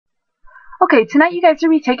Okay, tonight you guys are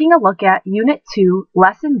going to be taking a look at Unit 2,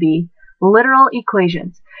 Lesson B, Literal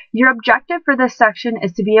Equations. Your objective for this section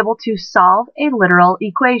is to be able to solve a literal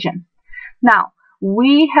equation. Now,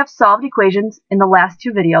 we have solved equations in the last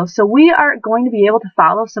two videos, so we are going to be able to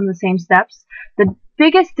follow some of the same steps. The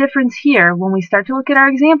biggest difference here when we start to look at our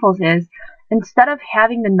examples is, instead of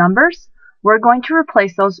having the numbers, we're going to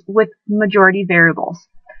replace those with majority variables.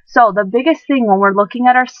 So the biggest thing when we're looking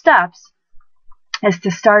at our steps is to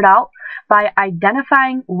start out by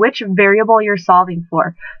identifying which variable you're solving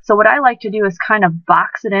for. So what I like to do is kind of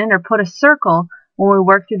box it in or put a circle when we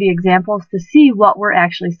work through the examples to see what we're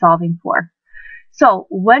actually solving for. So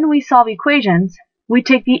when we solve equations, we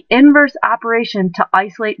take the inverse operation to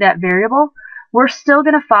isolate that variable. We're still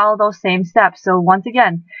going to follow those same steps. So once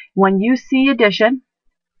again, when you see addition,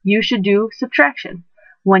 you should do subtraction.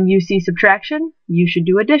 When you see subtraction, you should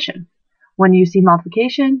do addition. When you see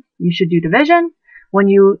multiplication, you should do division. When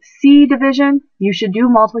you see division, you should do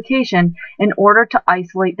multiplication in order to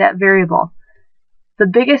isolate that variable. The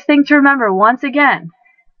biggest thing to remember, once again,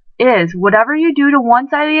 is whatever you do to one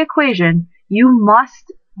side of the equation, you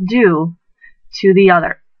must do to the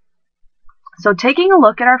other. So taking a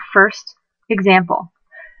look at our first example.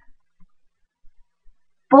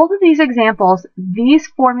 Both of these examples, these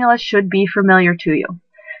formulas should be familiar to you.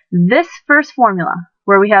 This first formula,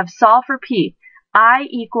 where we have solve for P, I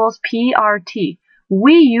equals PRT.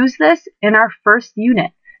 We use this in our first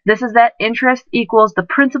unit. This is that interest equals the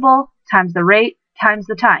principal times the rate times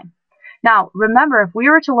the time. Now, remember, if we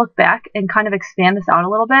were to look back and kind of expand this out a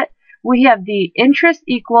little bit, we have the interest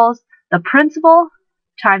equals the principal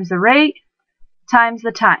times the rate times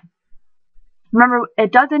the time. Remember,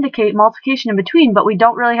 it does indicate multiplication in between, but we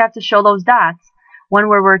don't really have to show those dots when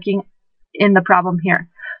we're working in the problem here.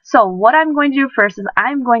 So what I'm going to do first is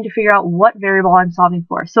I'm going to figure out what variable I'm solving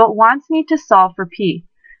for. So it wants me to solve for P.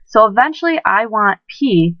 So eventually I want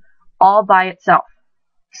P all by itself.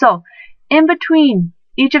 So in between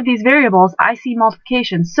each of these variables, I see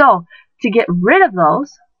multiplication. So to get rid of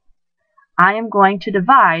those, I am going to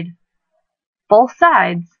divide both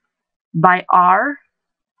sides by R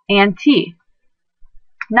and T.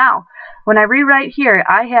 Now, when I rewrite here,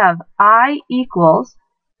 I have I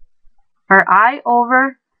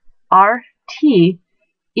over RT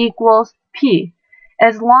equals P.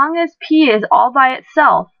 As long as P is all by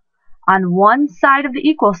itself on one side of the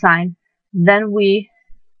equal sign, then we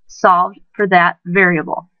solved for that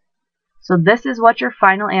variable. So this is what your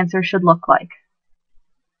final answer should look like.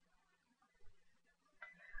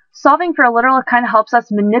 Solving for a literal kind of helps us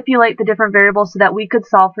manipulate the different variables so that we could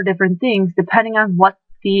solve for different things depending on what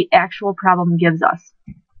the actual problem gives us.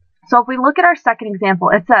 So if we look at our second example,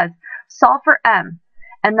 it says solve for M.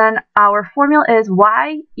 And then our formula is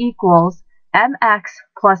y equals mx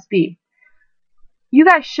plus b. You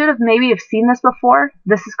guys should have maybe have seen this before.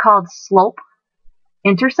 This is called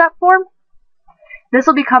slope-intercept form. This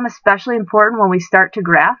will become especially important when we start to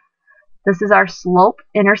graph. This is our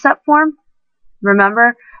slope-intercept form.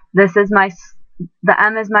 Remember, this is the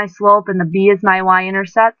m is my slope and the b is my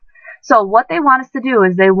y-intercept. So what they want us to do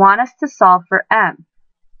is they want us to solve for m.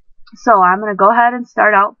 So I'm going to go ahead and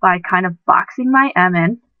start out by kind of boxing my m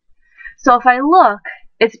in. So if I look,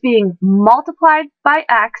 it's being multiplied by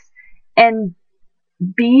x and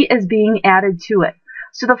b is being added to it.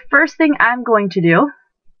 So the first thing I'm going to do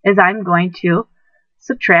is I'm going to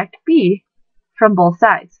subtract b from both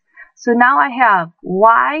sides. So now I have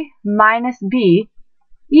y minus b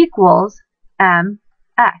equals mx.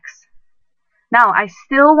 Now I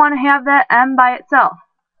still want to have that m by itself.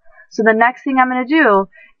 So the next thing I'm going to do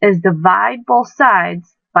is divide both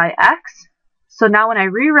sides by x. So now when I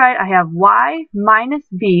rewrite, I have y minus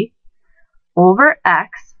b over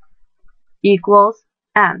x equals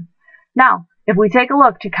m. Now, if we take a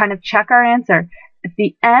look to kind of check our answer, if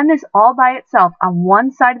the m is all by itself on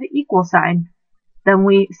one side of the equal sign, then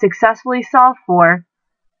we successfully solve for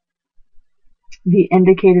the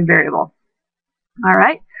indicated variable. All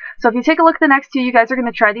right, so if you take a look at the next two, you guys are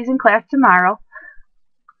going to try these in class tomorrow.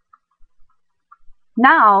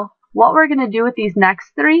 Now, what we're going to do with these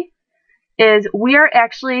next three is we are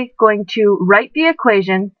actually going to write the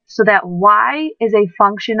equation so that y is a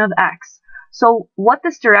function of x. So what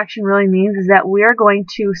this direction really means is that we are going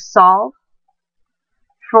to solve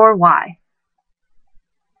for y,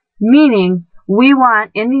 meaning we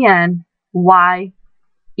want, in the end, y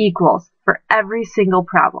equals for every single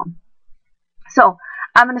problem. So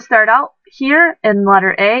I'm going to start out here in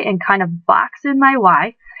letter A and kind of box in my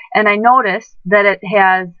y, and I notice that it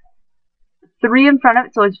has 3 in front of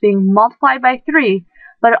it, so it's being multiplied by 3,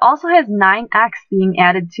 but it also has 9x being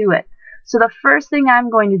added to it. So the first thing I'm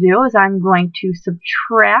going to do is I'm going to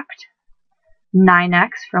subtract 9x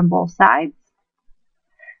from both sides.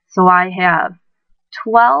 So I have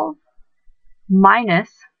 12 minus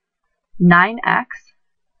 9x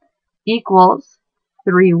equals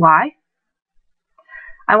 3y.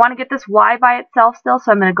 I want to get this y by itself still,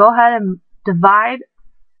 so I'm going to go ahead and divide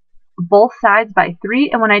both sides by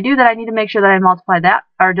 3. And when I do that, I need to make sure that I multiply that,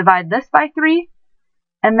 or divide this by 3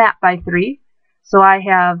 and that by 3. So I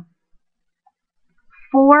have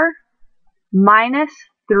 4 minus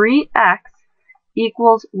 3x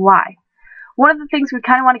equals y. One of the things we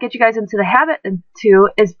kind of want to get you guys into the habit into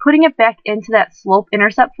is putting it back into that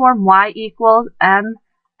slope-intercept form, y equals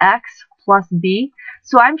mx plus b.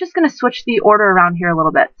 So I'm just going to switch the order around here a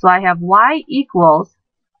little bit. So I have y equals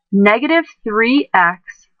negative 3x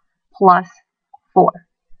plus 4.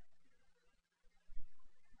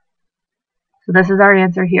 So this is our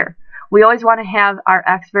answer here. We always want to have our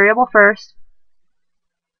x variable first,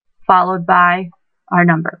 followed by our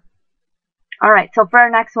number. Alright, so for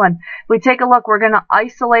our next one, if we take a look, we're going to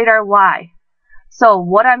isolate our y. So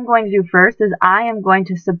what I'm going to do first is I am going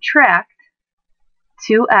to subtract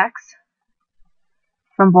 2x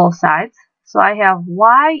from both sides. So I have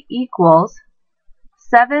y equals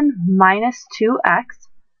 7 minus 2x.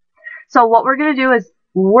 So what we're going to do is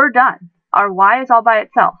we're done. Our y is all by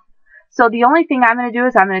itself. So the only thing I'm going to do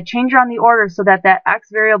is I'm going to change around the order so that that x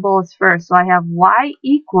variable is first. So I have y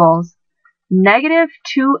equals negative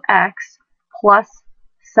 2x plus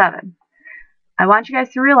 7. I want you guys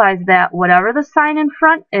to realize that whatever the sign in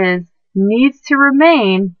front is needs to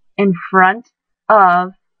remain in front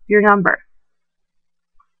of your number.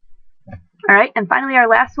 Alright, and finally our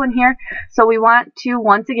last one here. So we want to,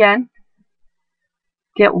 once again,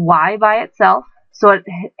 get y by itself. So it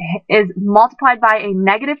is multiplied by a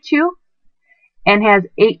negative 2 and has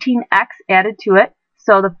 18x added to it.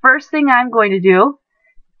 So the first thing I'm going to do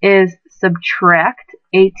is subtract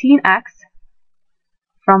 18x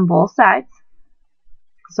from both sides.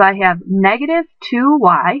 So I have negative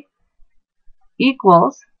 2y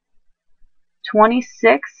equals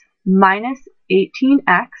 26 minus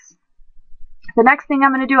 18x. The next thing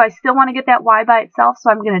I'm going to do, I still want to get that y by itself, so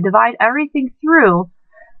I'm going to divide everything through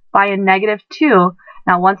by a negative 2.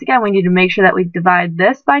 Now once again, we need to make sure that we divide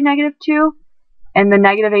this by negative 2 and the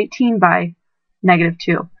negative 18 by negative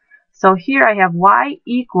 2. So here I have y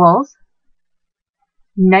equals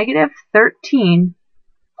negative 13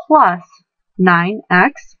 plus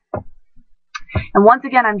 9x. And once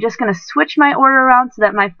again, I'm just going to switch my order around so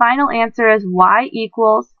that my final answer is y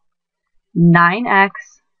equals 9x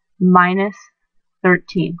minus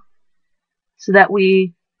 13. So that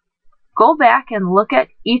we go back and look at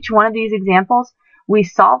each one of these examples. We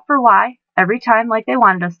solved for y every time like they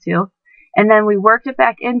wanted us to, and then we worked it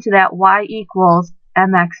back into that y equals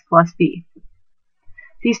mx plus b.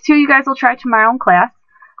 These two you guys will try tomorrow in class.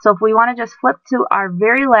 So if we want to just flip to our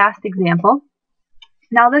very last example.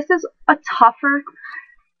 Now this is a tougher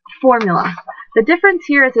formula. The difference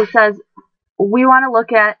here is it says we want to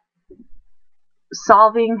look at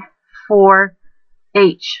solving for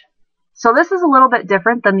h. So this is a little bit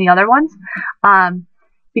different than the other ones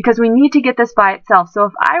because we need to get this by itself. So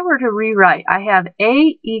if I were to rewrite, I have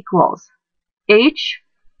a equals h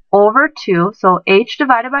over 2, so h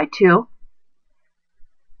divided by 2,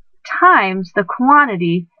 times the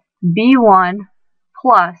quantity b1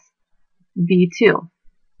 plus b2.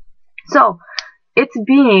 So it's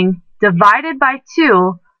being divided by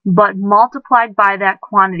 2 but multiplied by that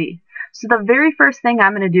quantity. So the very first thing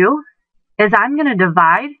I'm going to do is I'm going to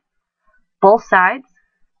divide both sides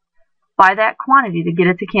by that quantity to get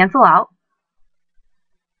it to cancel out.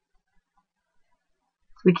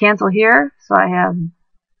 So we cancel here, so I have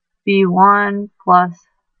b1 plus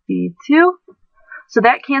b2. So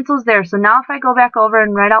that cancels there. So now if I go back over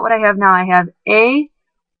and write out what I have now, I have a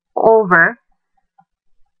over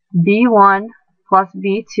b1 plus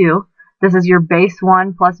b2. This is your base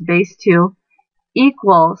 1 plus base 2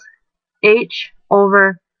 equals h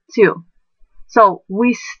over 2. So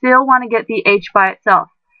we still want to get the h by itself.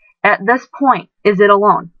 At this point, is it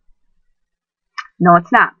alone? No,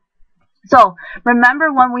 it's not. So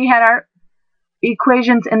remember when we had our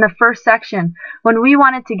equations in the first section, when we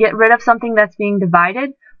wanted to get rid of something that's being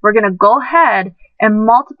divided, we're going to go ahead and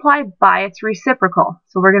multiply by its reciprocal.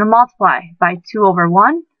 So we're going to multiply by 2 over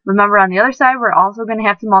 1. Remember on the other side, we're also going to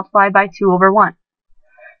have to multiply by 2 over 1.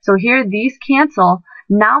 So here these cancel.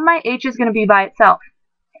 Now my h is going to be by itself.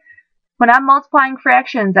 When I'm multiplying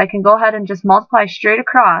fractions, I can go ahead and just multiply straight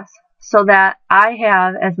across so that I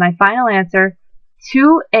have as my final answer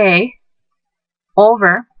 2a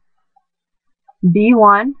over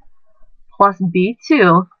b1 plus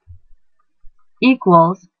b2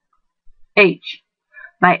 equals h.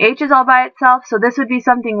 My h is all by itself, so this would be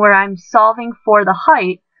something where I'm solving for the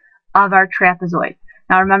height of our trapezoid.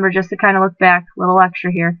 Now remember, just to kind of look back, little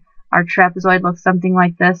extra here, our trapezoid looks something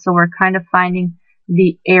like this, so we're kind of finding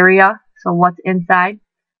the area, so what's inside.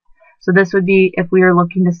 So this would be if we were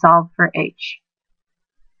looking to solve for h.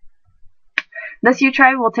 This you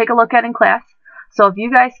try, we'll take a look at in class. So if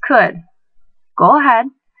you guys could, go ahead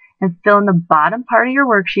and fill in the bottom part of your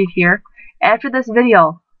worksheet here. After this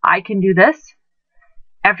video, I can do this.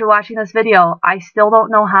 After watching this video, I still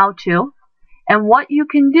don't know how to. And what you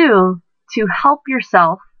can do to help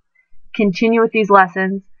yourself continue with these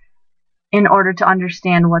lessons in order to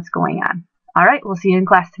understand what's going on. All right, we'll see you in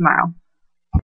class tomorrow.